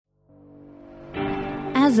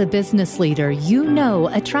As a business leader, you know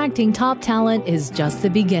attracting top talent is just the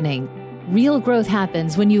beginning. Real growth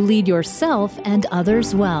happens when you lead yourself and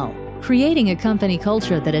others well, creating a company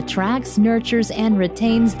culture that attracts, nurtures, and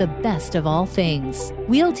retains the best of all things.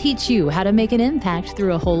 We'll teach you how to make an impact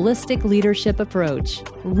through a holistic leadership approach,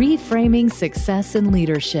 reframing success in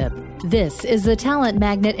leadership. This is the Talent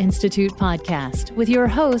Magnet Institute podcast with your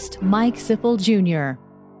host, Mike Sipple Jr.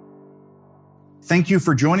 Thank you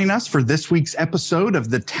for joining us for this week's episode of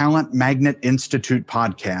the Talent Magnet Institute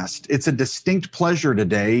podcast. It's a distinct pleasure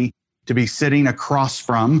today to be sitting across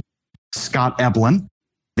from Scott Eblin,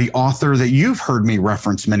 the author that you've heard me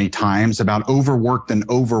reference many times about Overworked and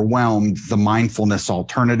Overwhelmed, the Mindfulness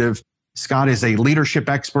Alternative. Scott is a leadership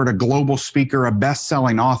expert, a global speaker, a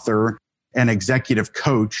best-selling author, and executive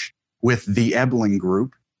coach with the Eblin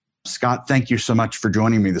Group. Scott, thank you so much for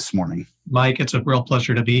joining me this morning. Mike, it's a real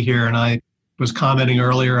pleasure to be here. And I was commenting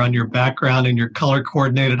earlier on your background and your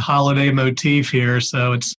color-coordinated holiday motif here.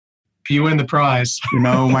 So you win the prize. You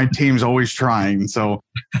know, my team's always trying. So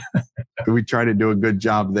we try to do a good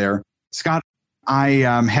job there. Scott, I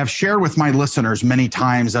have shared with my listeners many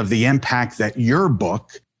times of the impact that your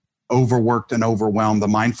book, Overworked and Overwhelmed, the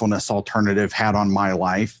Mindfulness Alternative, had on my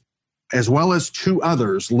life, as well as two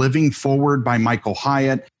others, Living Forward by Michael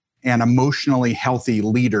Hyatt and Emotionally Healthy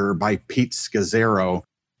Leader by Pete Scazzero.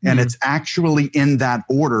 And it's actually in that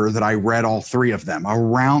order that I read all three of them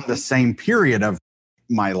around the same period of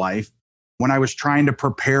my life when I was trying to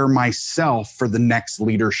prepare myself for the next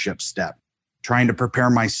leadership step, trying to prepare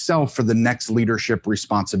myself for the next leadership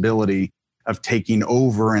responsibility of taking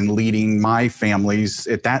over and leading my family's,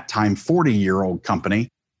 at that time, 40-year-old company,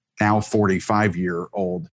 now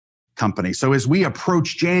 45-year-old company. So as we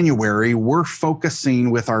approach January, we're focusing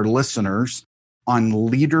with our listeners on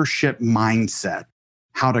leadership mindset,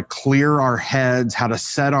 how to clear our heads, how to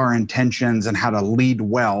set our intentions, and how to lead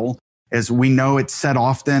well. As we know, it's said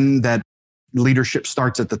often that leadership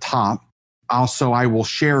starts at the top. Also, I will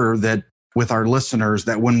share that with our listeners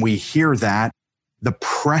that when we hear that, the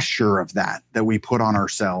pressure of that we put on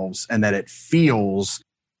ourselves and that it feels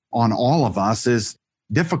on all of us is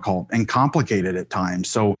difficult and complicated at times.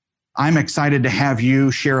 So I'm excited to have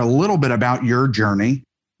you share a little bit about your journey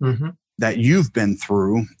that you've been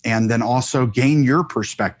through, and then also gain your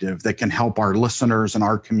perspective that can help our listeners and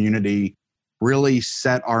our community really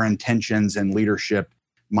set our intentions and leadership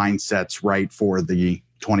mindsets right for the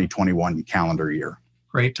 2021 calendar year.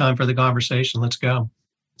 Great time for the conversation. Let's go.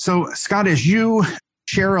 So, Scott, as you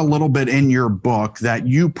share a little bit in your book that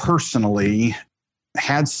you personally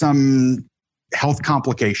had some health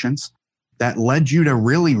complications that led you to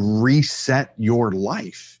really reset your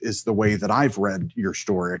life, is the way that I've read your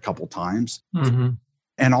story a couple times.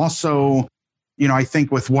 And also, you know, I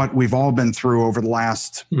think with what we've all been through over the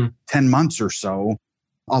last 10 months or so,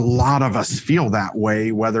 a lot of us feel that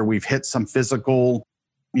way, whether we've hit some physical,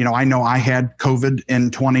 you know I had COVID in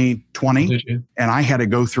 2020 and I had to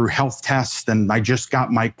go through health tests, and I just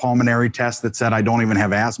got my pulmonary test that said I don't even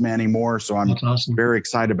have asthma anymore. So I'm very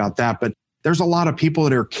excited about that. But there's a lot of people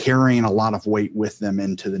that are carrying a lot of weight with them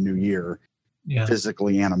into the new year,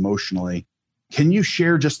 physically and emotionally. Can you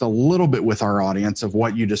share just a little bit with our audience of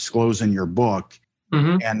what you disclose in your book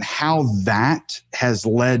and how that has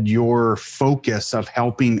led your focus of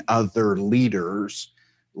helping other leaders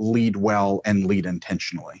lead well and lead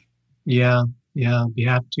intentionally? Yeah, I'd be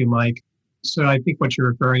happy to, Mike. So I think what you're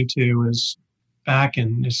referring to is back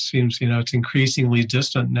in, it seems, it's increasingly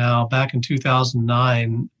distant now. Back in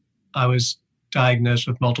 2009, I was diagnosed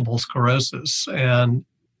with multiple sclerosis, and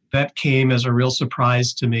that came as a real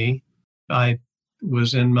surprise to me. I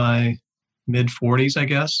was in my mid-40s, I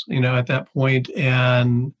guess, at that point,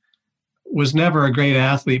 and was never a great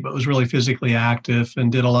athlete, but was really physically active and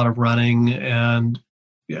did a lot of running. And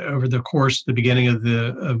over the course, the beginning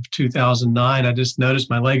of 2009, I just noticed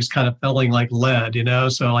my legs kind of feeling like lead,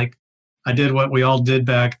 So like I did what we all did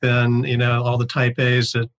back then, all the type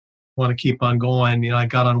A's that want to keep on going. I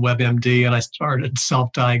got on WebMD and I started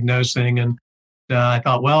self-diagnosing, and I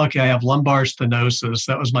thought, well, okay, I have lumbar stenosis.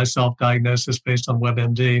 That was my self-diagnosis based on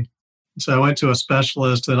WebMD. So I went to a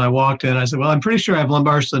specialist and I walked in. I said, well, I'm pretty sure I have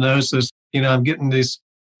lumbar stenosis. I'm getting these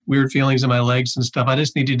weird feelings in my legs and stuff. I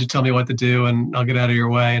just need you to tell me what to do and I'll get out of your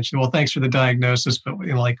way. And she said, well, thanks for the diagnosis, but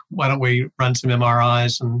why don't we run some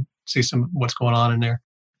MRIs and see what's going on in there?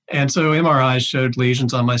 And so MRIs showed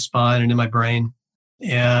lesions on my spine and in my brain.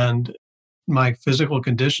 And my physical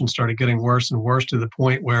condition started getting worse and worse to the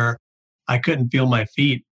point where I couldn't feel my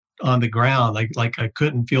feet on the ground. Like I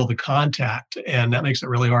couldn't feel the contact. And that makes it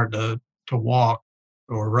really hard to walk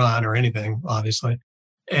or run or anything, obviously.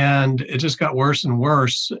 And it just got worse and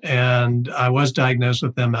worse. And I was diagnosed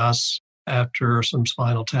with MS after some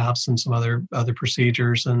spinal taps and some other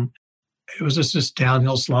procedures. And it was just this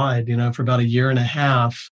downhill slide, for about a year and a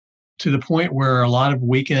half, to the point where a lot of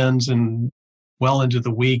weekends and well into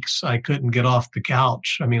the weeks, I couldn't get off the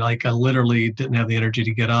couch. I literally didn't have the energy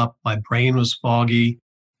to get up. My brain was foggy.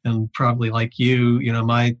 And probably like you,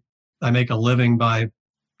 I make a living by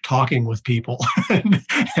talking with people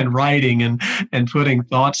and writing and putting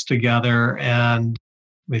thoughts together. And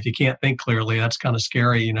if you can't think clearly, that's kind of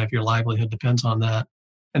scary, if your livelihood depends on that.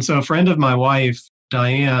 And so a friend of my wife,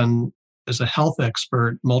 Diane, is a health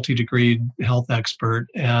expert, multi-degreed health expert,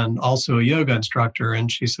 and also a yoga instructor.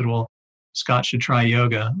 And she said, well, Scott should try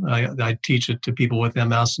yoga. I teach it to people with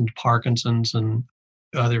MS and Parkinson's and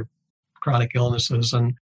other chronic illnesses.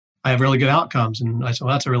 And I have really good outcomes. And I said,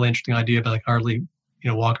 well, that's a really interesting idea, but I hardly,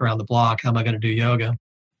 walk around the block. How am I going to do yoga?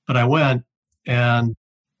 But I went and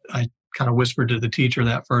I kind of whispered to the teacher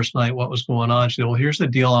that first night what was going on. She said, well, here's the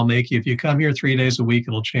deal I'll make you. If you come here 3 days a week,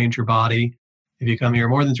 it'll change your body. If you come here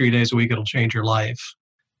more than 3 days a week, it'll change your life.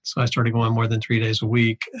 So I started going more than 3 days a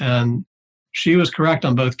week. And she was correct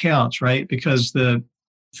on both counts, right? Because the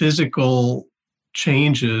physical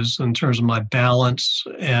changes in terms of my balance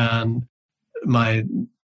and my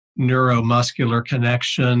neuromuscular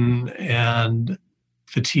connection and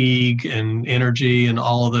fatigue and energy and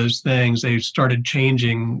all of those things, they started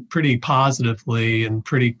changing pretty positively in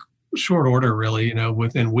pretty short order, really,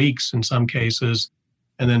 within weeks in some cases,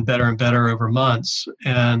 and then better and better over months.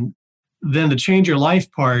 And then the change your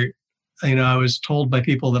life part, I was told by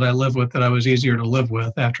people that I live with that I was easier to live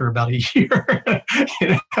with after about a year.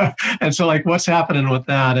 And so what's happening with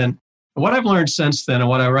that? And what I've learned since then, and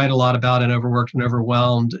what I write a lot about in Overworked and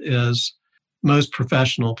Overwhelmed, is most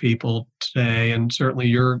professional people today, and certainly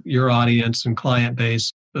your audience and client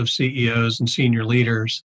base of CEOs and senior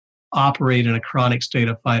leaders, operate in a chronic state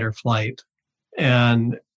of fight or flight.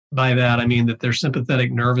 And by that, I mean that their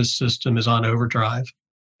sympathetic nervous system is on overdrive.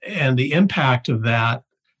 And the impact of that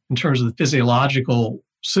in terms of the physiological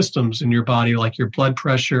systems in your body, like your blood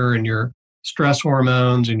pressure and your stress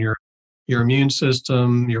hormones and your immune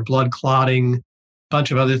system, your blood clotting, a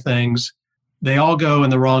bunch of other things, they all go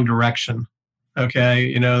in the wrong direction.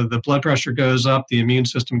 Okay, the blood pressure goes up, the immune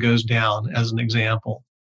system goes down, as an example.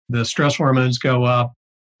 The stress hormones go up,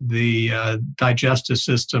 the digestive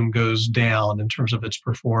system goes down in terms of its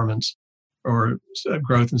performance, or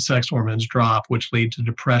growth and sex hormones drop, which lead to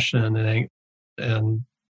depression and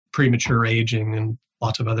premature aging and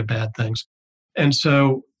lots of other bad things. And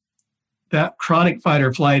so that chronic fight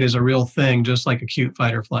or flight is a real thing, just like acute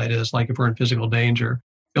fight or flight is, like if we're in physical danger.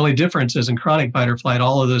 The only difference is in chronic fight or flight,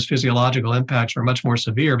 all of those physiological impacts are much more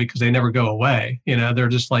severe because they never go away. They're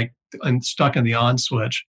just stuck in the on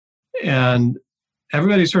switch. And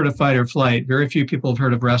everybody's heard of fight or flight. Very few people have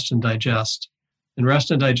heard of rest and digest. And rest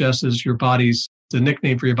and digest is the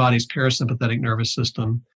nickname for your body's parasympathetic nervous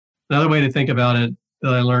system. Another way to think about it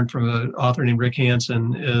that I learned from an author named Rick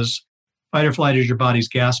Hansen is fight or flight is your body's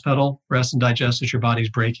gas pedal. Rest and digest is your body's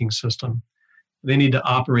braking system. They need to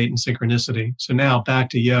operate in synchronicity. So now back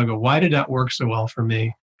to yoga. Why did that work so well for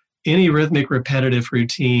me? Any rhythmic, repetitive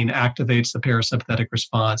routine activates the parasympathetic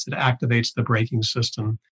response. It activates the braking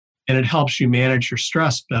system, and it helps you manage your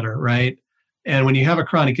stress better, right? And when you have a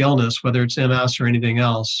chronic illness, whether it's MS or anything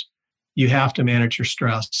else, you have to manage your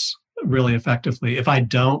stress really effectively. If I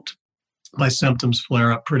don't, my symptoms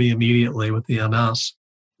flare up pretty immediately with the MS.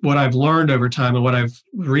 What I've learned over time, and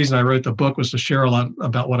the reason I wrote the book was to share a lot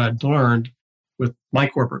about what I'd learned with my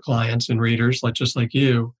corporate clients and readers, just like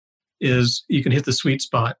you, is you can hit the sweet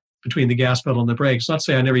spot between the gas pedal and the brakes. Not to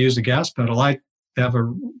say I never use the gas pedal. I have a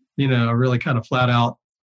really kind of flat out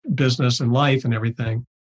business and life and everything,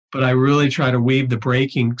 but I really try to weave the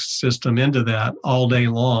braking system into that all day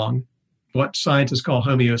long. What scientists call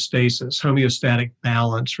homeostatic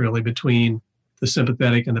balance, really, between the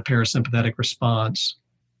sympathetic and the parasympathetic response.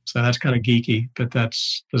 So that's kind of geeky, but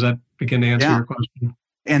does that begin to answer your question?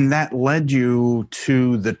 And that led you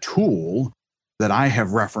to the tool that I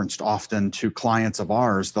have referenced often to clients of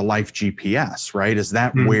ours, the Life GPS, right? Is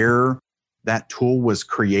that where that tool was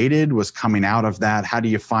created, was coming out of that? How do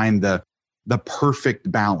you find the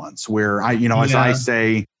perfect balance where as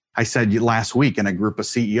I said last week in a group of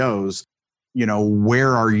CEOs,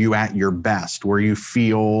 where are you at your best, where you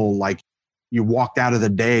feel like you walked out of the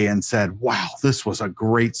day and said, wow, this was a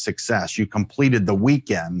great success. You completed the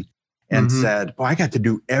weekend and said, I got to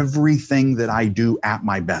do everything that I do at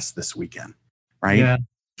my best this weekend, right? Yeah.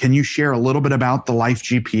 Can you share a little bit about the Life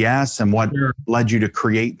GPS and what led you to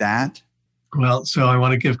create that? Well, so I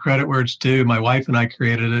want to give credit where it's due. My wife and I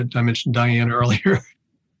created it. I mentioned Diane earlier.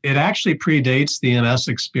 It actually predates the MS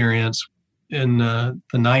experience. In the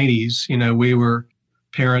 90s, we were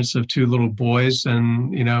parents of two little boys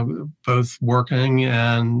and, both working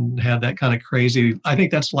and had that kind of crazy, I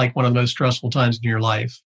think that's like one of the most stressful times in your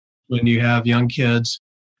life when you have young kids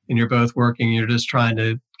and you're both working, you're just trying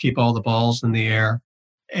to keep all the balls in the air.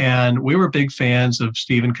 And we were big fans of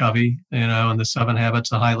Stephen Covey, and the 7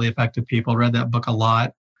 Habits of Highly Effective People. Read that book a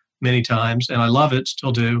lot, many times, and I love it,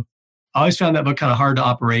 still do. I always found that book kind of hard to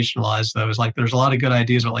operationalize, though. It's like there's a lot of good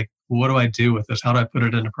ideas, but what do I do with this? How do I put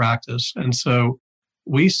it into practice? And so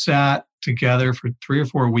we sat together for 3 or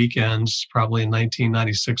 4 weekends, probably in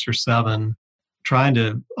 1996 or 7, trying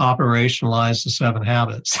to operationalize the 7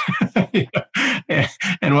 habits.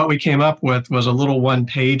 And what we came up with was a little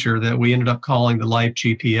one-pager that we ended up calling the Life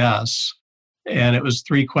GPS. And it was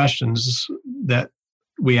 3 questions that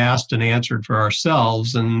we asked and answered for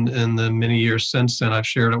ourselves. And in the many years since then, I've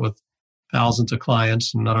shared it with thousands of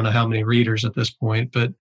clients, and I don't know how many readers at this point,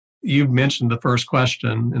 but you mentioned the first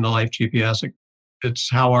question in the Life GPS. It's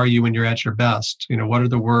how are you when you're at your best? What are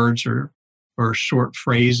the words or short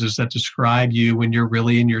phrases that describe you when you're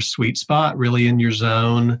really in your sweet spot, really in your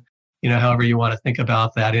zone, however you want to think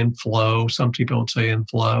about that, in flow. Some people would say in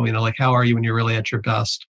flow, how are you when you're really at your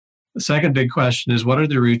best? The second big question is, what are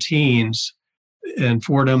the routines in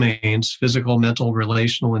 4 domains, physical, mental,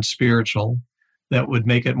 relational, and spiritual, that would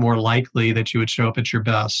make it more likely that you would show up at your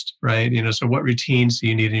best, right? So what routines do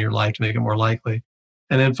you need in your life to make it more likely?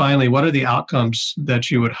 And then finally, what are the outcomes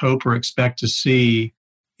that you would hope or expect to see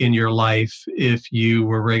in your life if you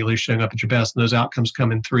were regularly showing up at your best? And those outcomes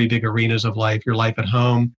come in 3 big arenas of life: your life at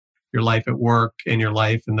home, your life at work, and your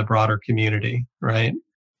life in the broader community, right?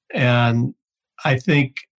 And I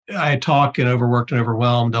think I talk in Overworked and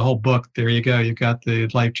Overwhelmed, the whole book, there you go. You've got the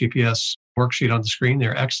Life GPS worksheet on the screen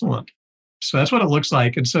there. Excellent. So that's what it looks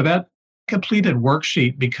like. And so that completed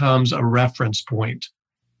worksheet becomes a reference point,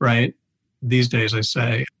 right? These days, I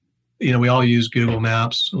say, we all use Google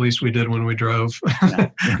Maps. At least we did when we drove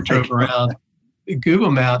around. Google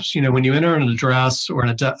Maps, when you enter an address or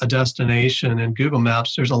a destination in Google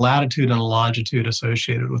Maps, there's a latitude and a longitude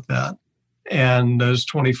associated with that. And those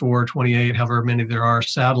 24, 28, however many there are,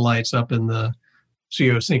 satellites up in the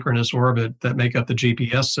geosynchronous orbit that make up the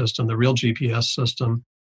GPS system, the real GPS system,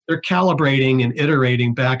 they're calibrating and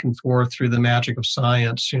iterating back and forth through the magic of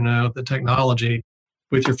science, the technology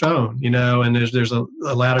with your phone, and there's a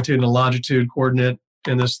latitude and a longitude coordinate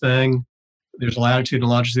in this thing. There's a latitude and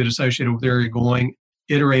longitude associated with where you're going.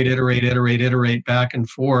 Iterate back and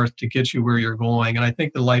forth to get you where you're going. And I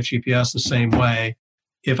think the Life GPS the same way.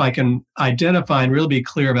 If I can identify and really be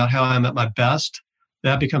clear about how I'm at my best,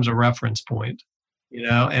 that becomes a reference point,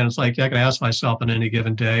 and it's like I can ask myself on any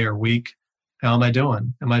given day or week, how am I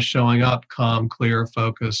doing? Am I showing up calm, clear,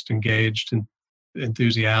 focused, engaged, and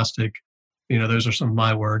enthusiastic? Those are some of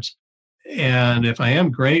my words. And if I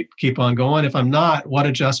am, great, keep on going. If I'm not, what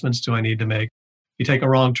adjustments do I need to make? You take a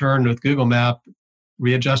wrong turn with Google Map,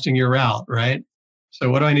 readjusting your route, right? So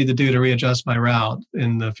what do I need to do to readjust my route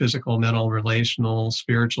in the physical, mental, relational,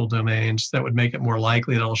 spiritual domains that would make it more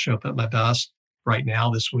likely that I'll show up at my best right now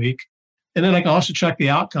this week? And then I can also check the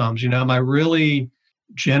outcomes. Am I really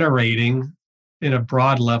generating in a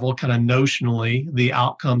broad level, kind of notionally, the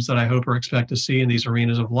outcomes that I hope or expect to see in these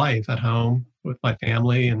arenas of life, at home, with my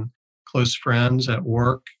family and close friends, at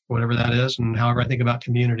work, whatever that is, and however I think about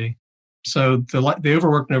community. So the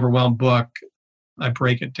Overworked and Overwhelmed book, I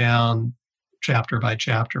break it down chapter by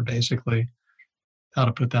chapter, basically, how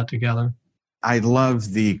to put that together. I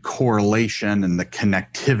love the correlation and the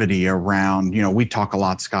connectivity around, we talk a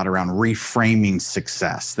lot, Scott, around reframing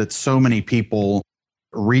success, that so many people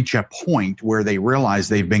reach a point where they realize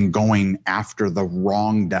they've been going after the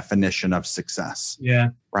wrong definition of success. Yeah.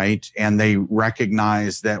 Right. And they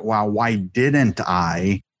recognize that, wow, why didn't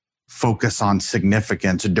I focus on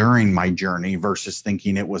significance during my journey versus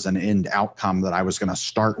thinking it was an end outcome that I was going to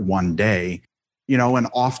start one day? And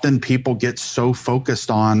often people get so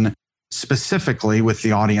focused on, specifically with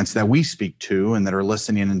the audience that we speak to and that are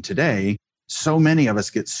listening in today, so many of us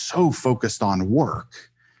get so focused on work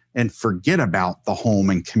and forget about the home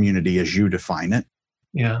and community as you define it.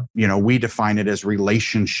 Yeah. We define it as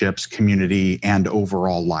relationships, community, and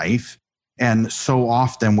overall life. And so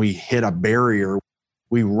often we hit a barrier.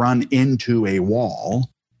 We run into a wall,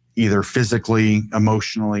 either physically,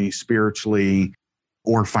 emotionally, spiritually,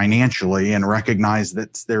 or financially, and recognize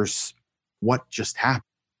that there's what just happened.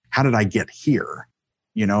 How did I get here?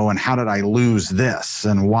 And how did I lose this?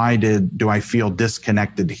 And why do I feel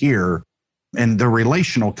disconnected here? And the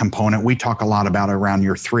relational component, we talk a lot about around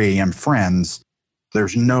your 3 a.m. friends.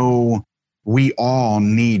 There's no we all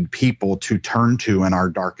need people to turn to in our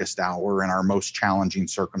darkest hour, in our most challenging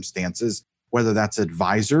circumstances, whether that's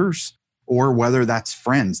advisors or whether that's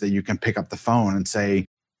friends that you can pick up the phone and say,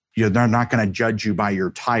 they're not going to judge you by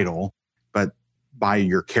your title, but by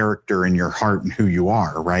your character and your heart and who you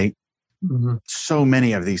are, right? Mm-hmm. So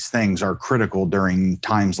many of these things are critical during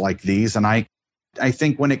times like these. And I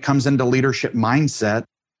think when it comes into leadership mindset,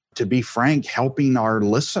 to be frank, helping our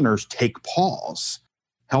listeners take pause,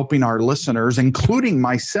 helping our listeners, including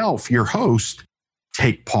myself, your host,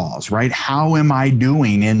 take pause, right? How am I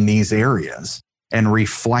doing in these areas? And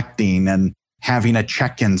reflecting and having a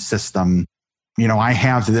check-in system. I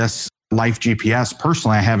have this Life GPS.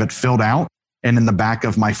 Personally, I have it filled out and in the back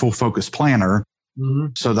of my Full Focus planner,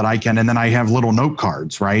 so that I can, and then I have little note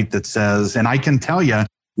cards, right? That says, and I can tell you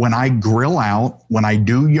when I grill out, when I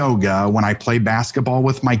do yoga, when I play basketball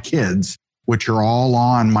with my kids, which are all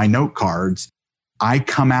on my note cards, I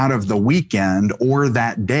come out of the weekend or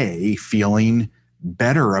that day feeling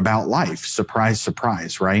better about life. Surprise,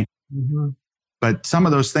 surprise, right? Mm-hmm. But some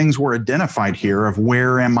of those things were identified here of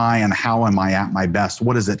where am I and how am I at my best?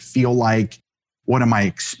 What does it feel like? What am I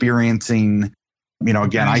experiencing?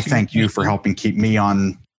 Again, I thank you for helping keep me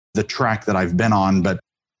on the track that I've been on, but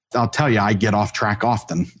I'll tell you, I get off track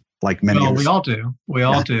often, like many of us. We all do. We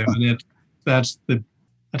all do. And that's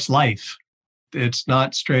life. It's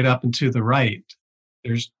not straight up and to the right.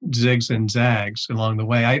 There's zigs and zags along the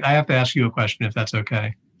way. I have to ask you a question, if that's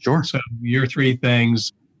okay. Sure. So your three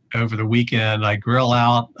things over the weekend: I grill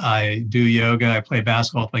out, I do yoga, I play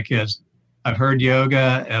basketball with my kids. I've heard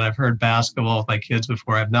yoga and I've heard basketball with my kids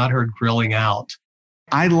before. I've not heard grilling out.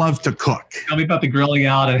 I love to cook. Tell me about the grilling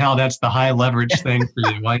out and how that's the high leverage thing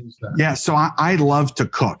for you. Why is that? Yeah, so I love to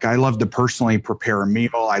cook. I love to personally prepare a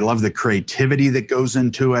meal. I love the creativity that goes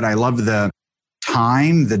into it. I love the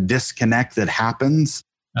time, the disconnect that happens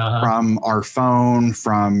from our phone,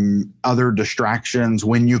 from other distractions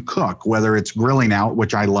when you cook, whether it's grilling out,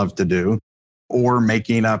 which I love to do, or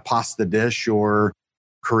making a pasta dish or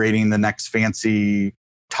creating the next fancy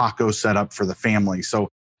taco setup for the family. So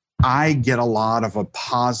I get a lot of a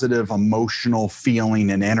positive emotional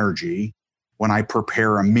feeling and energy when I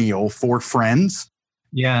prepare a meal for friends.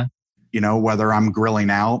 Yeah. Whether I'm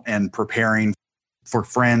grilling out and preparing for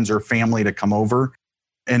friends or family to come over.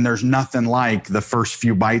 And there's nothing like the first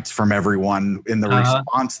few bites from everyone in the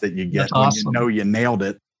response that you get when awesome. you nailed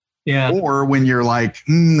it. Yeah. Or when you're like,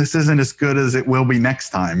 this isn't as good as it will be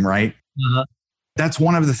next time, right? That's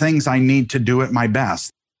one of the things I need to do at my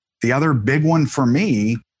best. The other big one for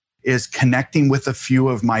me is connecting with a few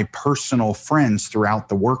of my personal friends throughout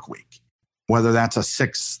the work week, whether that's a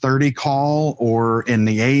 6:30 call or in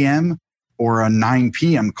the AM or a 9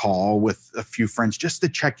 p.m. call with a few friends just to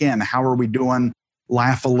check in. How are we doing?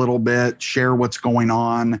 Laugh a little bit, share what's going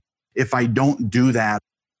on. If I don't do that,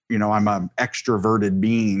 I'm an extroverted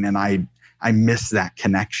being and I miss that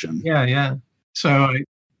connection. Yeah. So I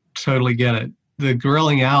totally get it. The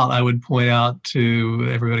grilling out, I would point out to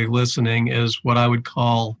everybody listening, is what I would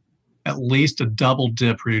call at least a double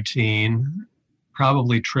dip routine,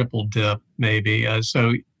 probably triple dip maybe.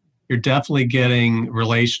 So you're definitely getting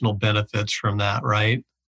relational benefits from that, right?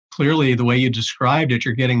 Clearly, the way you described it,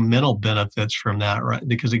 you're getting mental benefits from that, right?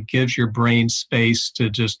 Because it gives your brain space to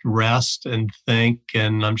just rest and think.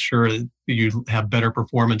 And I'm sure you have better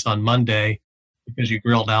performance on Monday because you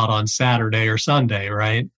grilled out on Saturday or Sunday,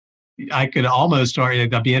 right? I could almost argue,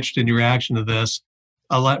 I'd be interested in your reaction to this.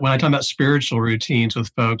 When I talk about spiritual routines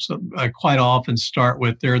with folks, I quite often start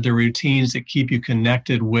with they're the routines that keep you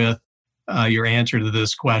connected with your answer to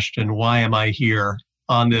this question: why am I here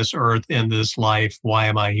on this earth, in this life? Why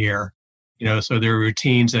am I here? So there are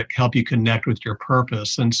routines that help you connect with your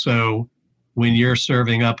purpose. And so when you're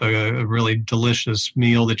serving up a really delicious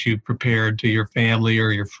meal that you've prepared to your family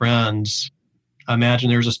or your friends, I imagine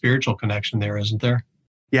there's a spiritual connection there, isn't there?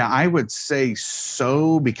 Yeah, I would say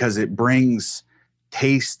so, because it brings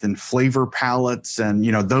taste and flavor palettes. And,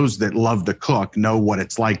 those that love to cook know what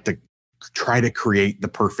it's like to try to create the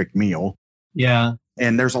perfect meal. Yeah.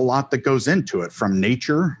 And there's a lot that goes into it from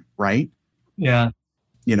nature, right? Yeah.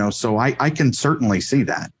 So I can certainly see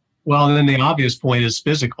that. Well, and then the obvious point is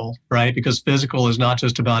physical, right? Because physical is not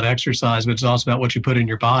just about exercise, but it's also about what you put in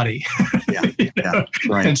your body. Yeah,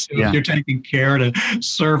 right. And so if you're taking care to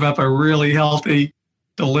serve up a really healthy,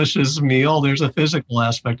 delicious meal, there's a physical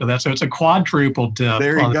aspect of that. So it's a quadruple dip.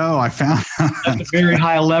 There you go. I found that's a very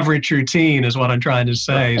high leverage routine is what I'm trying to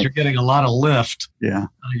say. You're getting a lot of lift. Yeah.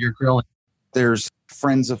 You're grilling. There's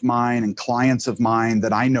friends of mine and clients of mine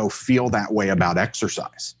that I know feel that way about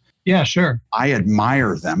exercise. Yeah, sure. I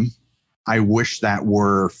admire them. I wish that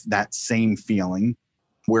were that same feeling.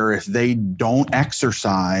 where if they don't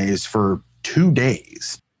exercise for 2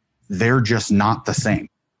 days, they're just not the same,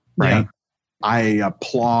 right? Yeah. I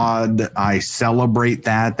applaud, I celebrate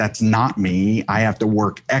that. That's not me. I have to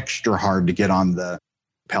work extra hard to get on the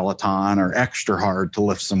Peloton or extra hard to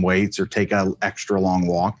lift some weights or take an extra long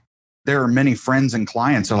walk. There are many friends and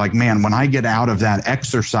clients who are like, man, when I get out of that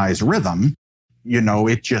exercise rhythm,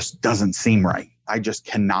 it just doesn't seem right. I just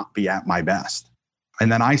cannot be at my best.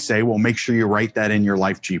 And then I say, well, make sure you write that in your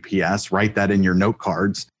life GPS, write that in your note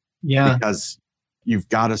cards. Yeah. Because you've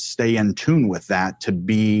got to stay in tune with that to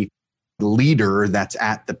be the leader that's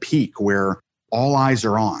at the peak where all eyes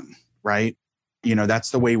are on, right?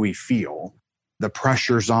 That's the way we feel. The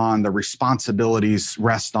pressure's on, the responsibilities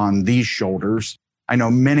rest on these shoulders. I know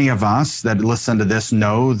many of us that listen to this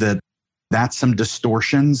know that that's some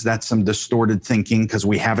distortions, that's some distorted thinking because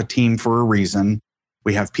we have a team for a reason.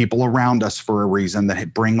 We have people around us for a reason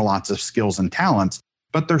that bring lots of skills and talents,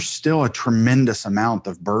 but there's still a tremendous amount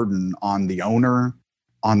of burden on the owner,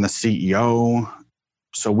 on the CEO.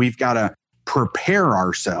 So we've got to prepare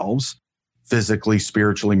ourselves physically,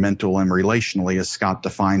 spiritually, mentally, and relationally, as Scott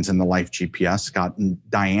defines in the Life GPS. Scott and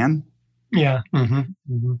Diane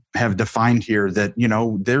have defined here that,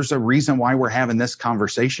 there's a reason why we're having this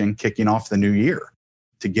conversation kicking off the new year,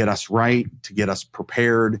 to get us right, to get us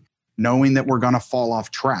prepared, knowing that we're going to fall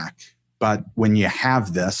off track. But when you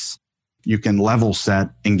have this, you can level set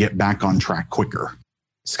and get back on track quicker.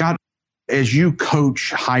 Scott, as you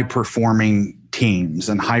coach high-performing teams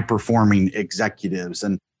and high-performing executives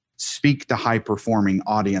and speak to high-performing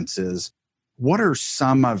audiences, what are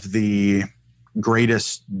some of the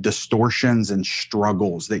greatest distortions and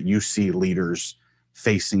struggles that you see leaders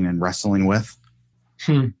facing and wrestling with?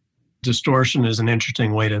 Distortion is an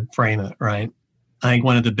interesting way to frame it, right? I think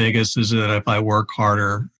one of the biggest is that if I work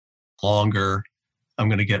harder, longer, I'm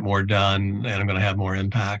going to get more done and I'm going to have more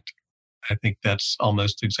impact. I think that's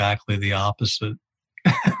almost exactly the opposite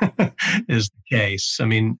is the case.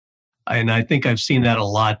 And I think I've seen that a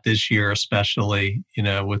lot this year, especially,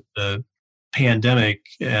 with the pandemic,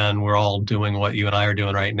 and we're all doing what you and I are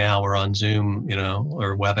doing right now. We're on Zoom,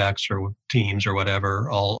 or WebEx or Teams or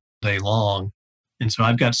whatever all day long. And so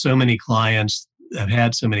I've got so many clients, I've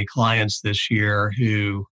had so many clients this year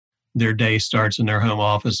who their day starts in their home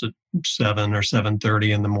office at 7 or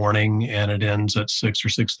 7:30 in the morning and it ends at 6 or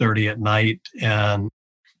 6:30 at night. And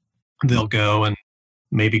they'll go and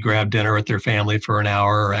maybe grab dinner with their family for an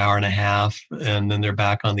hour or hour and a half. And then they're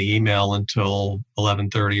back on the email until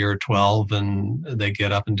 11:30 or 12 and they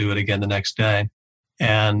get up and do it again the next day.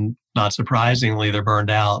 And not surprisingly, they're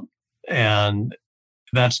burned out. And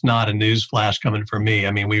that's not a news flash coming from me.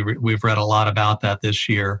 We've read a lot about that this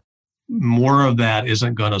year. More of that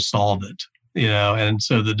isn't going to solve it, and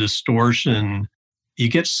so the distortion, you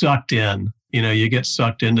get sucked in, you get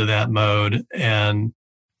sucked into that mode and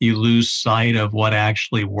you lose sight of what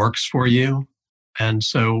actually works for you. And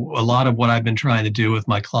so a lot of what I've been trying to do with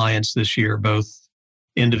my clients this year, both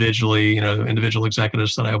individually, individual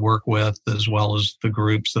executives that I work with, as well as the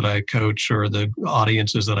groups that I coach or the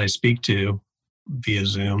audiences that I speak to via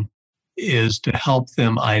Zoom, is to help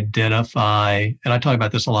them identify, and I talk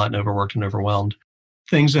about this a lot in Overworked and Overwhelmed,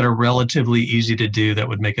 things that are relatively easy to do that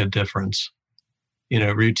would make a difference.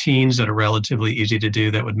 Routines that are relatively easy to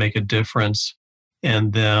do that would make a difference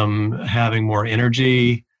in them having more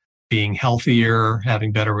energy, being healthier,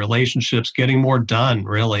 having better relationships, getting more done,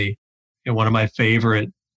 really. One of my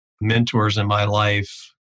favorite mentors in my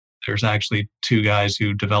life, there's actually two guys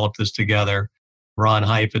who developed this together, Ron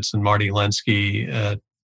Heifetz and Marty Linsky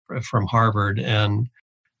from Harvard. And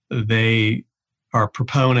they are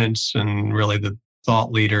proponents and really the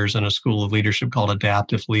thought leaders in a school of leadership called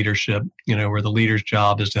adaptive leadership, where the leader's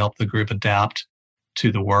job is to help the group adapt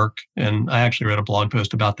to the work. And I actually wrote a blog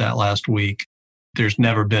post about that last week. There's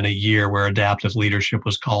never been a year where adaptive leadership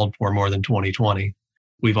was called for more than 2020.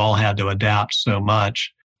 We've all had to adapt so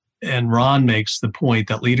much. And Ron makes the point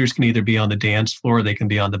that leaders can either be on the dance floor or they can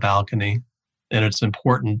be on the balcony. And it's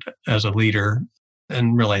important as a leader,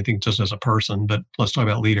 and really I think just as a person, but let's talk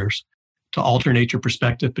about leaders, to alternate your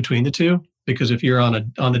perspective between the two. Because if you're on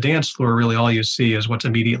the dance floor, really all you see is what's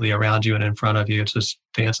immediately around you and in front of you. It's just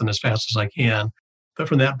dancing as fast as I can. But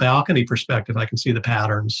from that balcony perspective, I can see the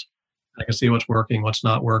patterns. I can see what's working, what's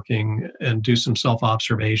not working, and do some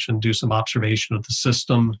self-observation, do some observation of the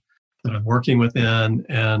system that I'm working within,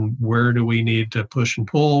 and where do we need to push and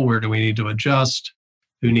pull, where do we need to adjust,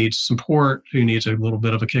 who needs support, who needs a little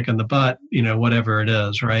bit of a kick in the butt, whatever it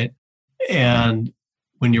is, right? And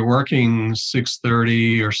when you're working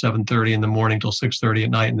 6:30 or 7:30 in the morning till 6:30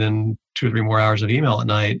 at night, and then 2 or 3 more hours of email at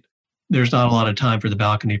night, there's not a lot of time for the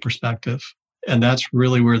balcony perspective. And that's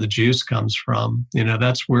really where the juice comes from.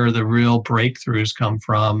 That's where the real breakthroughs come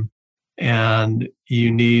from. And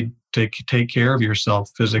you need to take care of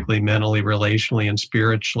yourself physically, mentally, relationally, and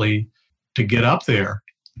spiritually to get up there,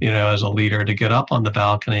 as a leader, to get up on the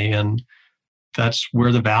balcony. And that's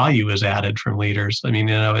where the value is added from leaders.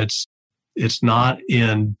 It's not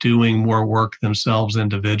in doing more work themselves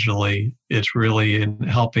individually. It's really in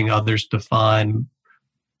helping others define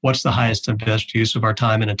what's the highest and best use of our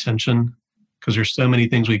time and attention. Because there's so many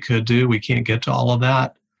things we could do. We can't get to all of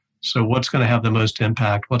that. So what's going to have the most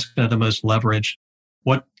impact? What's going to have the most leverage?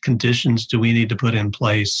 What conditions do we need to put in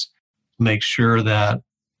place to make sure that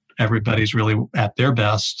everybody's really at their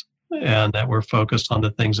best and that we're focused on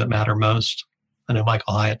the things that matter most? I know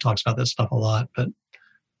Michael Hyatt talks about this stuff a lot, but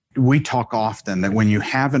we talk often that when you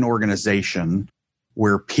have an organization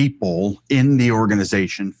where people in the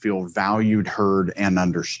organization feel valued, heard, and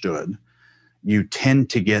understood, you tend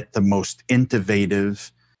to get the most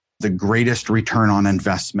innovative, the greatest return on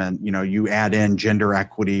investment. You add in gender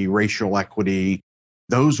equity, racial equity,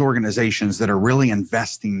 those organizations that are really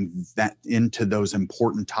investing that into those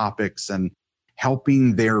important topics and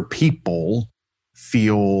helping their people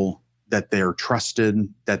feel that they're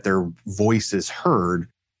trusted, that their voice is heard,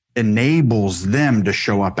 enables them to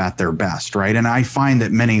show up at their best, right? And I find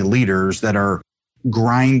that many leaders that are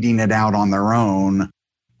grinding it out on their own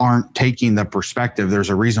aren't taking the perspective. There's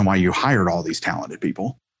a reason why you hired all these talented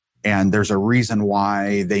people. And there's a reason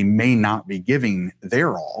why they may not be giving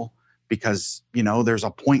their all, because, there's a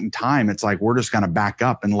point in time, it's like, we're just going to back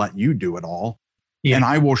up and let you do it all. Yeah. And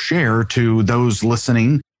I will share to those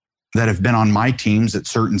listening that have been on my teams at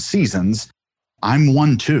certain seasons, I'm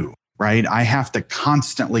one too, right? I have to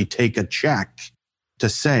constantly take a check to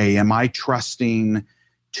say, am I trusting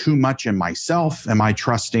too much in myself? Am I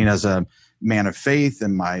trusting as a man of faith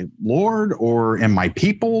in my Lord or in my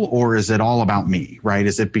people, or is it all about me, right?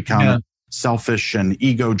 Is it become selfish and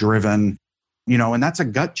ego driven? And that's a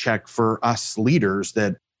gut check for us leaders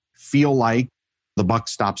that feel like the buck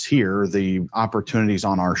stops here, the opportunity's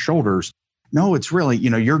on our shoulders. No, it's really,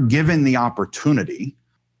 you're given the opportunity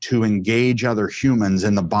to engage other humans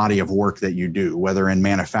in the body of work that you do, whether in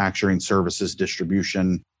manufacturing, services,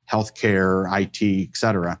 distribution, healthcare, IT, et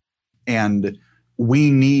cetera. And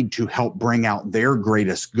we need to help bring out their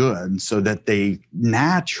greatest good so that they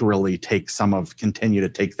naturally continue to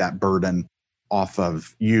take that burden off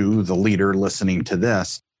of you, the leader listening to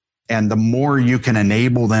this. And the more you can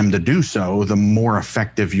enable them to do so, the more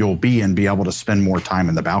effective you'll be and be able to spend more time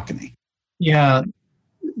in the balcony. Yeah.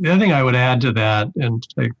 The other thing I would add to that, and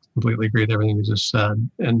I completely agree with everything you just said,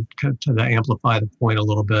 and to amplify the point a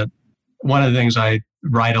little bit, one of the things I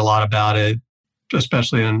write a lot about it,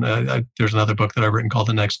 especially in, there's another book that I've written called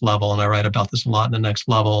The Next Level, and I write about this a lot in The Next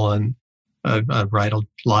Level, and I write a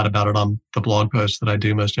lot about it on the blog posts that I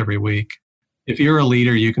do most every week. If you're a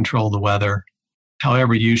leader, you control the weather.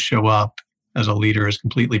 However you show up as a leader is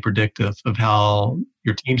completely predictive of how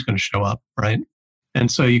your team's going to show up, right? And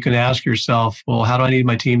so you can ask yourself, well, how do I need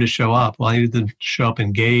my team to show up? Well, I need them to show up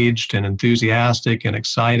engaged and enthusiastic and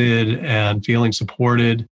excited and feeling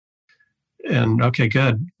supported. And okay,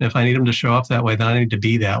 good. If I need them to show up that way, then I need to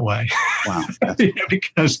be that way. Wow.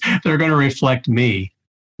 Because they're going to reflect me.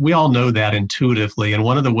 We all know that intuitively. And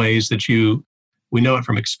one of the ways that we know it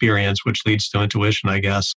from experience, which leads to intuition, I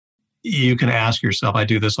guess. You can ask yourself, I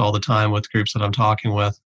do this all the time with groups that I'm talking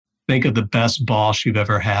with. Think of the best boss you've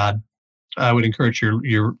ever had. I would encourage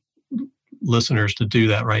your listeners to do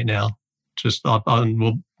that right now. Just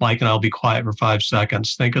Mike and I'll be quiet for 5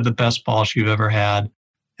 seconds. Think of the best boss you've ever had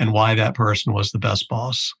and why that person was the best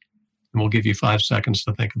boss. And we'll give you 5 seconds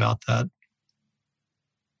to think about that.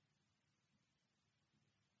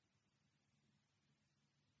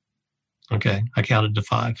 Okay, I counted to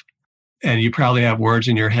 5. And you probably have words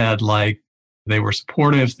in your head like, they were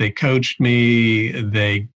supportive, they coached me,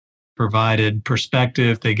 they provided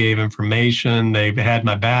perspective, they gave information, they had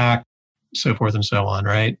my back, so forth and so on,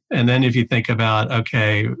 right? And then if you think about,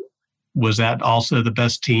 okay, was that also the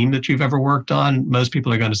best team that you've ever worked on? Most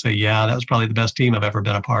people are going to say, yeah, that was probably the best team I've ever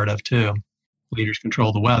been a part of too. Leaders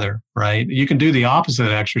control the weather, right? You can do the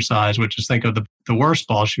opposite exercise, which is think of the worst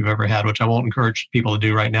boss you've ever had, which I won't encourage people to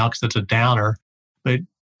do right now because it's a downer. But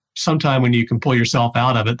sometime when you can pull yourself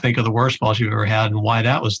out of it, think of the worst boss you've ever had and why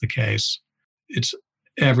that was the case. It's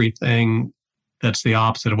everything that's the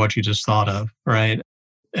opposite of what you just thought of, right?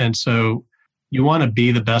 And so you want to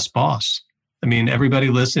be the best boss. I mean, everybody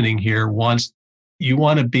listening here you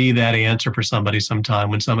want to be that answer for somebody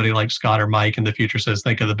sometime. When somebody like Scott or Mike in the future says,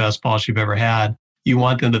 think of the best boss you've ever had, you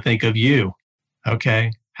want them to think of you.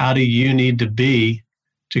 Okay. How do you need to be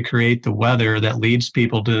to create the weather that leads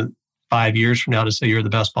people to 5 years from now to say you're the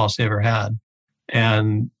best boss they ever had.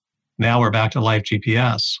 And now we're back to Life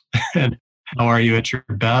GPS. And how are you at your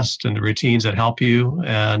best, and the routines that help you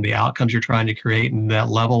and the outcomes you're trying to create, and that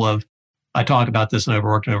level of, I talk about this in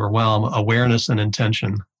Overworked and Overwhelmed, awareness and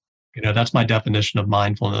intention. That's my definition of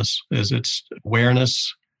mindfulness, is it's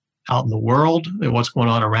awareness out in the world at what's going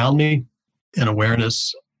on around me, and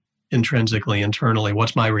awareness intrinsically, internally.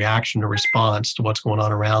 What's my reaction or response to what's going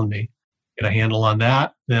on around me? Get a handle on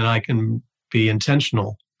that, then I can be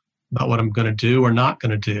intentional about what I'm going to do or not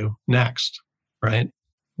going to do next, right?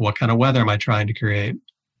 What kind of weather am I trying to create?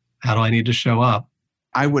 How do I need to show up?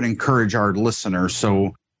 I would encourage our listeners.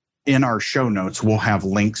 So in our show notes, we'll have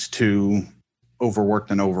links to Overworked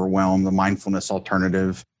and Overwhelmed, the mindfulness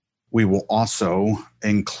alternative. We will also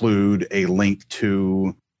include a link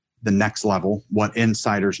to the next level, what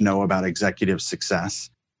insiders know about executive success.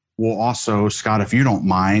 We'll also, Scott, if you don't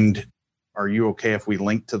mind, are you okay if we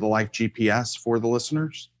link to the Life GPS for the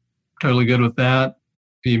listeners? Totally good with that.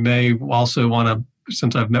 You may also want to,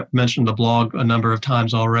 since I've mentioned the blog a number of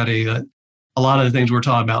times already, that a lot of the things we're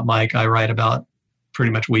talking about, Mike, I write about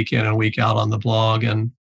pretty much week in and week out on the blog.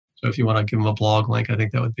 And so if you want to give them a blog link, I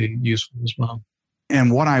think that would be useful as well.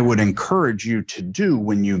 And what I would encourage you to do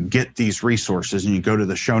when you get these resources and you go to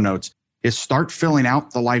the show notes is start filling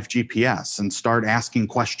out the Life GPS and start asking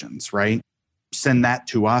questions, right? Send that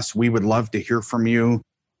to us. We would love to hear from you.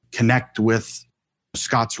 Connect with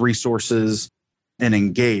Scott's resources and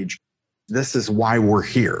engage. This is why we're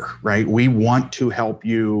here, right? We want to help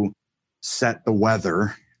you set the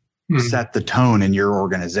weather, set the tone in your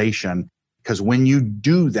organization, because when you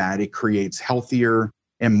do that, it creates healthier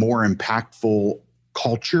and more impactful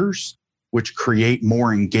cultures, which create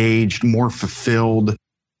more engaged, more fulfilled,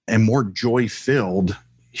 and more joy-filled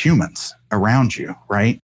humans around you,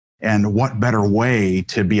 right? And what better way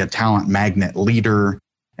to be a talent magnet leader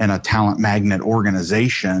and a talent magnet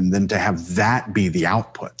organization than to have that be the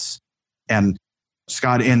outputs? And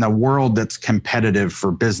Scott, in a world that's competitive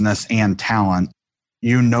for business and talent,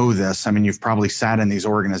 you know this. I mean, you've probably sat in these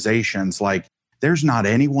organizations, like there's not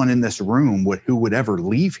anyone in this room who would ever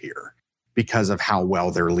leave here because of how well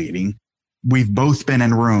they're leading. We've both been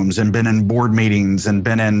in rooms and been in board meetings and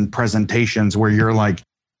been in presentations where you're like,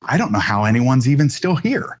 I don't know how anyone's even still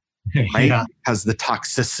here, right? Yeah. Because the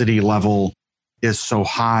toxicity level is so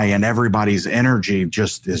high and everybody's energy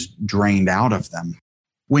just is drained out of them.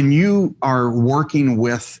 When you are working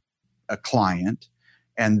with a client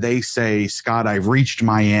and they say, Scott, I've reached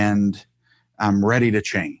my end, I'm ready to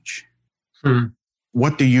change.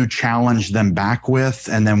 What do you challenge them back with?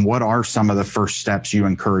 And then what are some of the first steps you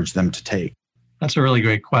encourage them to take? That's a really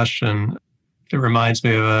great question. It reminds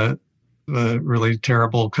me of a really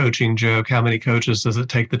terrible coaching joke. How many coaches does it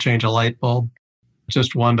take to change a light bulb?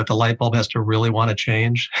 Just one, but the light bulb has to really want to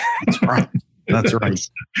change. That's right. That's right.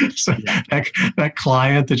 So that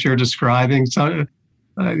client that you're describing, so,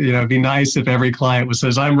 it'd be nice if every client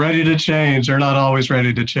says, I'm ready to change. They're not always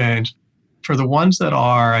ready to change. For the ones that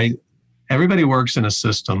are, everybody works in a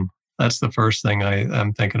system. That's the first thing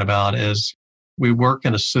I'm thinking about is we work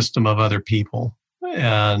in a system of other people.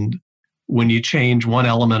 And when you change one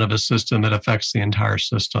element of a system, it affects the entire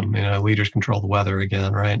system. Leaders control the weather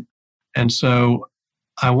again, right? And so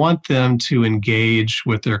I want them to engage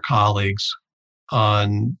with their colleagues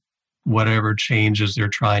on whatever changes they're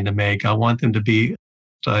trying to make. I want them to be,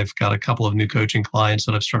 I've got a couple of new coaching clients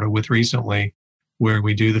that I've started with recently where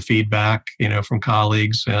we do the feedback, from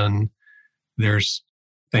colleagues, and there's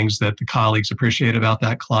things that the colleagues appreciate about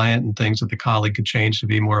that client and things that the colleague could change to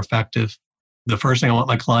be more effective. The first thing I want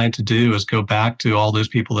my client to do is go back to all those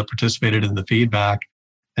people that participated in the feedback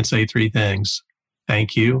and say three things.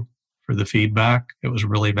 Thank you for the feedback. It was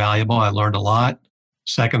really valuable. I learned a lot.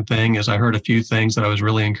 Second thing is I heard a few things that I was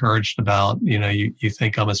really encouraged about. You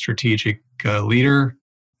think I'm a strategic leader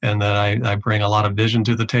and that I bring a lot of vision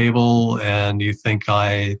to the table, and you think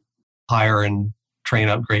I hire and train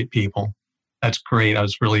up great people. That's great. I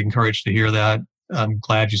was really encouraged to hear that. I'm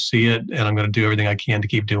glad you see it, and I'm going to do everything I can to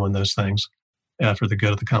keep doing those things for the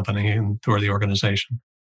good of the company and for the organization.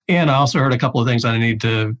 And I also heard a couple of things that I need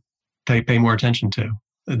to pay more attention to,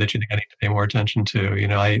 that you think I need to pay more attention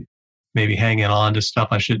to. I maybe hanging on to stuff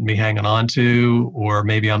I shouldn't be hanging on to, or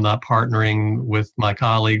maybe I'm not partnering with my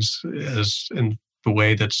colleagues as in the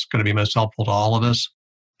way that's going to be most helpful to all of us.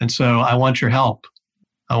 And so I want your help.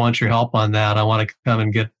 I want your help on that. I want to come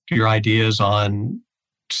and get your ideas on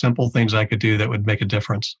simple things I could do that would make a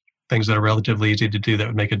difference, things that are relatively easy to do that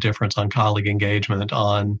would make a difference on colleague engagement,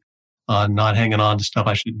 on not hanging on to stuff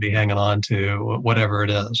I shouldn't be hanging on to, whatever it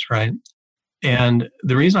is, right? And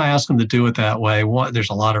the reason I ask them to do it that way,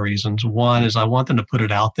 there's a lot of reasons. One is I want them to put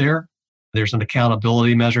it out there There's an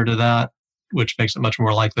accountability measure to that, which makes it much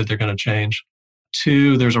more likely they're going to change.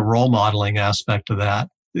 2, there's a role modeling aspect to that.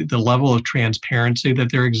 The level of transparency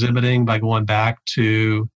that they're exhibiting by going back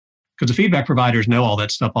to, because the feedback providers know all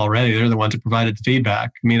that stuff already. They're the ones who provided the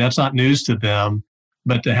feedback. I mean, that's not news to them,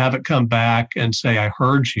 but to have it come back and say, I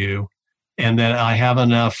heard you, and that I have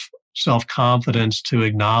enough self-confidence to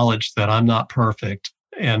acknowledge that I'm not perfect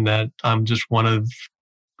and that I'm just one of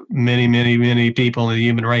many, many, many people in the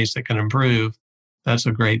human race that can improve. That's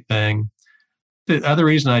a great thing. The other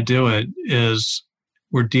reason I do it is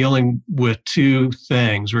we're dealing with 2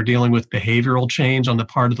 things. We're dealing with behavioral change on the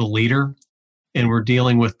part of the leader, and we're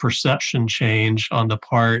dealing with perception change on the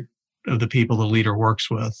part of the people the leader works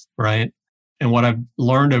with, right? And what I've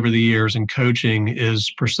learned over the years in coaching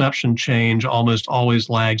is perception change almost always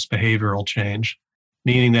lags behavioral change,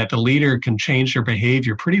 meaning that the leader can change their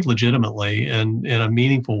behavior pretty legitimately and in a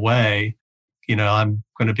meaningful way. I'm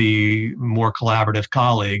going to be a more collaborative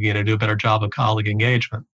colleague, do a better job of colleague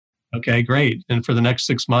engagement. Okay, great. And for the next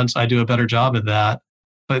 6 months, I do a better job of that.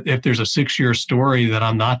 But if there's a 6-year story that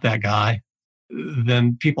I'm not that guy,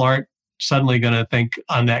 then people aren't suddenly going to think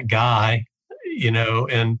I'm that guy,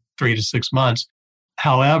 in 3 to 6 months.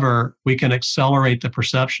 However, we can accelerate the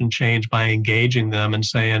perception change by engaging them and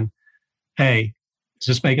saying, hey, is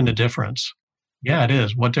this making a difference? Yeah, it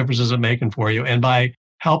is. What difference is it making for you? And by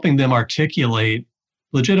helping them articulate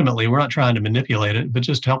legitimately, we're not trying to manipulate it, but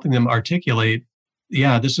just helping them articulate,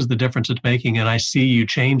 yeah, this is the difference it's making, and I see you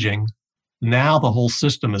changing. Now the whole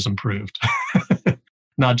system is improved,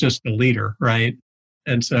 not just the leader, right?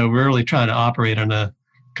 And so we're really trying to operate in a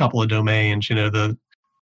couple of domains, the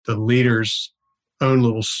leader's own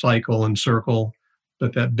little cycle and circle,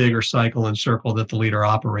 but that bigger cycle and circle that the leader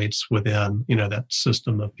operates within, that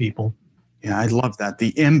system of people. Yeah, I love that.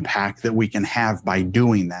 The impact that we can have by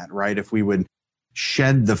doing that, right? If we would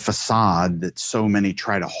shed the facade that so many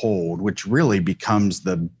try to hold, which really becomes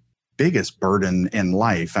the biggest burden in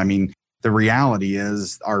life. I mean, the reality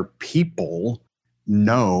is our people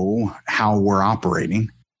know how we're operating.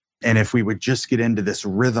 And if we would just get into this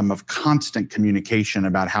rhythm of constant communication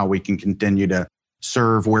about how we can continue to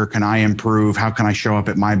serve, where can I improve? How can I show up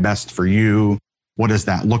at my best for you? What does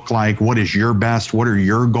that look like? What is your best? What are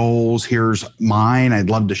your goals? Here's mine. I'd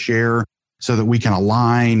love to share so that we can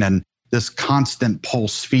align. And this constant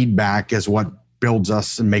pulse feedback is what builds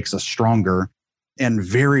us and makes us stronger. And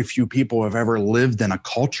very few people have ever lived in a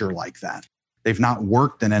culture like that. They've not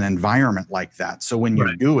worked in an environment like that. So when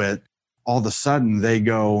you do it, all of a sudden they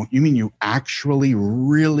go, you mean you actually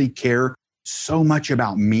really care so much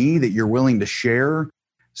about me that you're willing to share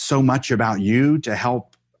so much about you to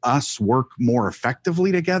help us work more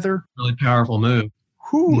effectively together? Really powerful move.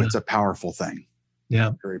 Yeah. It's a powerful thing.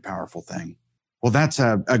 Yeah. Very powerful thing. Well, that's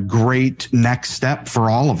a great next step for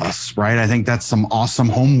all of us, right? I think that's some awesome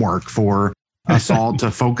homework for us all to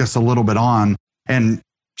focus a little bit on. And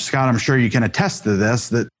Scott, I'm sure you can attest to this,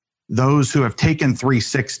 that those who have taken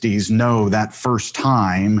 360s know that first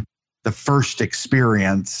time, the first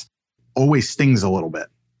experience always stings a little bit,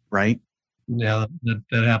 right? Yeah,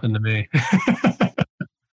 that happened to me.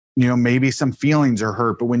 Maybe some feelings are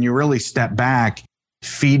hurt, but when you really step back,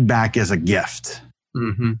 feedback is a gift.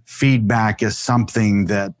 Mm-hmm. Feedback is something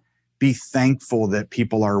that be thankful that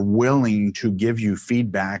people are willing to give you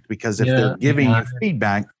feedback, because if they're giving you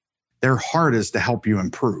feedback, their heart is to help you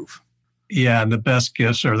improve. Yeah, and the best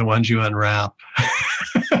gifts are the ones you unwrap.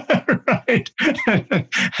 Right?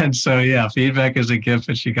 And so, feedback is a gift,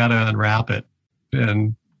 but you got to unwrap it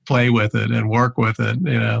and play with it and work with it,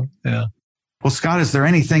 Yeah. Well, Scott, is there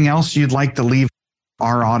anything else you'd like to leave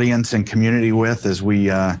our audience and community with as we...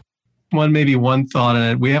 Maybe one thought,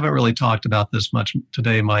 and we haven't really talked about this much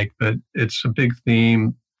today, Mike, but it's a big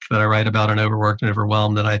theme that I write about in Overworked and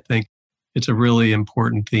Overwhelmed, and I think it's a really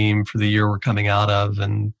important theme for the year we're coming out of,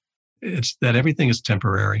 and it's that everything is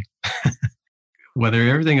temporary. Whether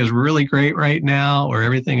everything is really great right now or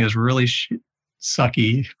everything is really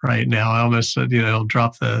sucky right now, I almost said,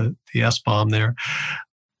 drop the S-bomb there.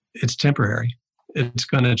 It's temporary. It's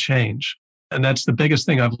going to change. And that's the biggest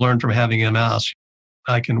thing I've learned from having MS.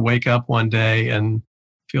 I can wake up one day and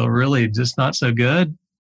feel really just not so good.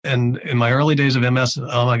 And in my early days of MS,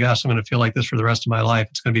 oh my gosh, I'm going to feel like this for the rest of my life.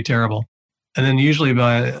 It's going to be terrible. And then usually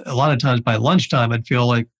a lot of times by lunchtime, I'd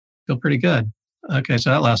feel pretty good. Okay, so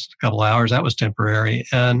that lasted a couple hours. That was temporary.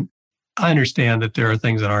 And I understand that there are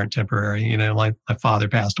things that aren't temporary. My father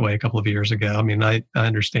passed away a couple of years ago. I mean, I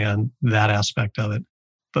understand that aspect of it.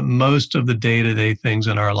 But most of the day-to-day things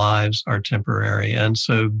in our lives are temporary. And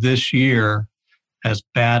so this year, as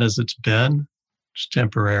bad as it's been, it's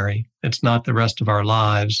temporary. It's not the rest of our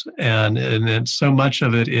lives. And so much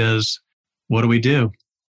of it is what do we do?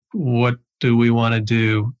 What do we want to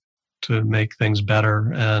do to make things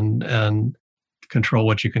better and control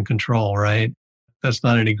what you can control, right? That's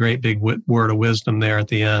not any great big word of wisdom there at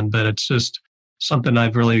the end, but it's just something I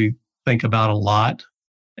really think about a lot.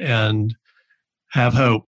 And have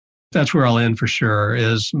hope. That's where I'll end for sure.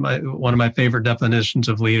 One of my favorite definitions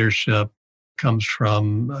of leadership comes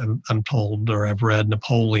from, I'm told, or I've read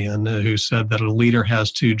Napoleon, who said that a leader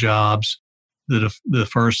has two jobs. The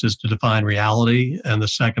first is to define reality, and the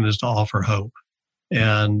second is to offer hope.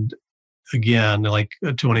 And again, like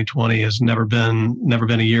 2020 has never been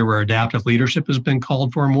a year where adaptive leadership has been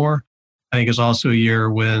called for more. I think it's also a year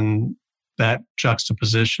when that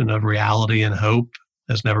juxtaposition of reality and hope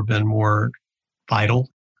has never been more vital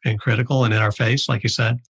and critical and in our face, like you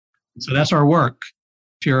said. So that's our work.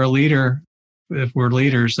 If you're a leader, if we're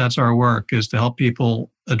leaders, that's our work, is to help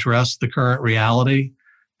people address the current reality,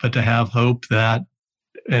 but to have hope that,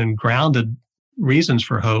 and grounded reasons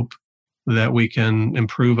for hope, that we can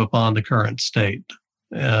improve upon the current state.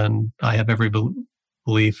 And I have every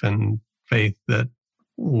belief and faith that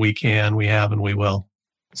we can, we have, and we will.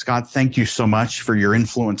 Scott, thank you so much for your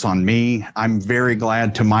influence on me. I'm very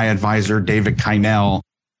glad to my advisor, David Kynell,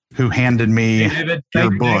 who handed me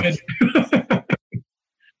your book.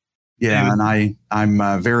 Yeah, and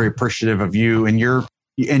I'm very appreciative of you and your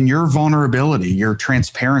vulnerability, your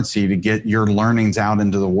transparency to get your learnings out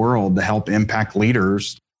into the world to help impact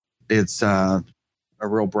leaders. It's a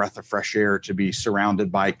real breath of fresh air to be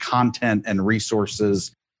surrounded by content and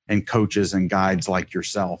resources and coaches and guides like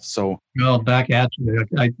yourself. So, well, back at you.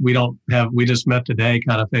 We just met today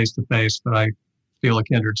kind of face to face, but I feel a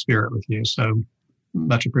kindred spirit with you. So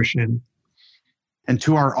much appreciated. And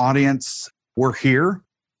to our audience, we're here.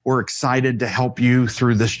 We're excited to help you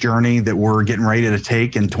through this journey that we're getting ready to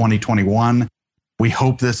take in 2021. We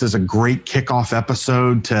hope this is a great kickoff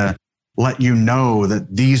episode to let you know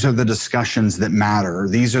that these are the discussions that matter.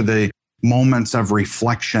 These are the moments of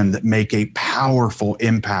reflection that make a powerful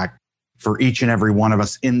impact for each and every one of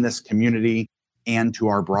us in this community and to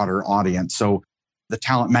our broader audience. So the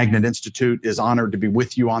Talent Magnet Institute is honored to be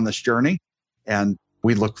with you on this journey, and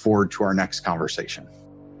we look forward to our next conversation.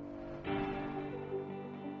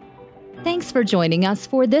 Thanks for joining us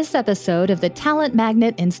for this episode of the Talent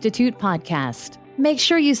Magnet Institute podcast. Make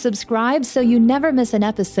sure you subscribe so you never miss an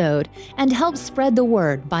episode, and help spread the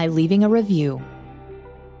word by leaving a review.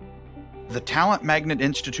 The Talent Magnet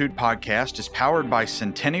Institute podcast is powered by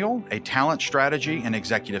Centennial, a talent strategy and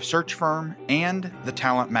executive search firm, and the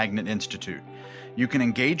Talent Magnet Institute. You can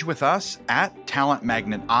engage with us at Talent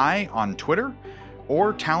Magnet I on Twitter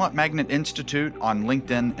or Talent Magnet Institute on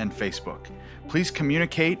LinkedIn and Facebook. Please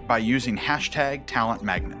communicate by using hashtag Talent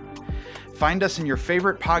Magnet. Find us in your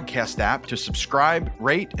favorite podcast app to subscribe,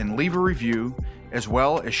 rate, and leave a review, as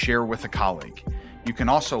well as share with a colleague. You can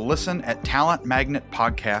also listen at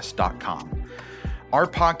talentmagnetpodcast.com. Our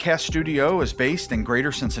podcast studio is based in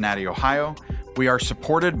Greater Cincinnati, Ohio. We are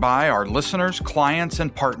supported by our listeners, clients,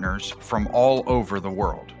 and partners from all over the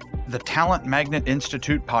world. The Talent Magnet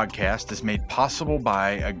Institute podcast is made possible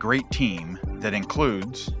by a great team that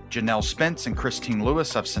includes Janelle Spence and Christine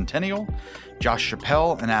Lewis of Centennial, Josh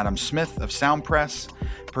Chappelle and Adam Smith of Soundpress,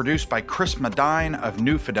 produced by Chris Medine of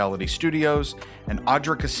New Fidelity Studios, and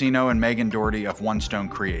Audra Casino and Megan Doherty of One Stone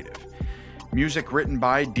Creative. Music written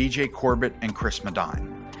by DJ Corbett and Chris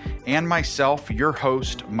Medine. And myself, your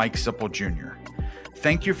host, Mike Sipple Jr.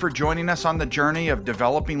 Thank you for joining us on the journey of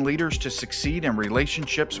developing leaders to succeed in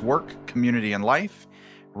relationships, work, community, and life,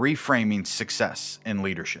 reframing success in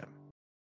leadership.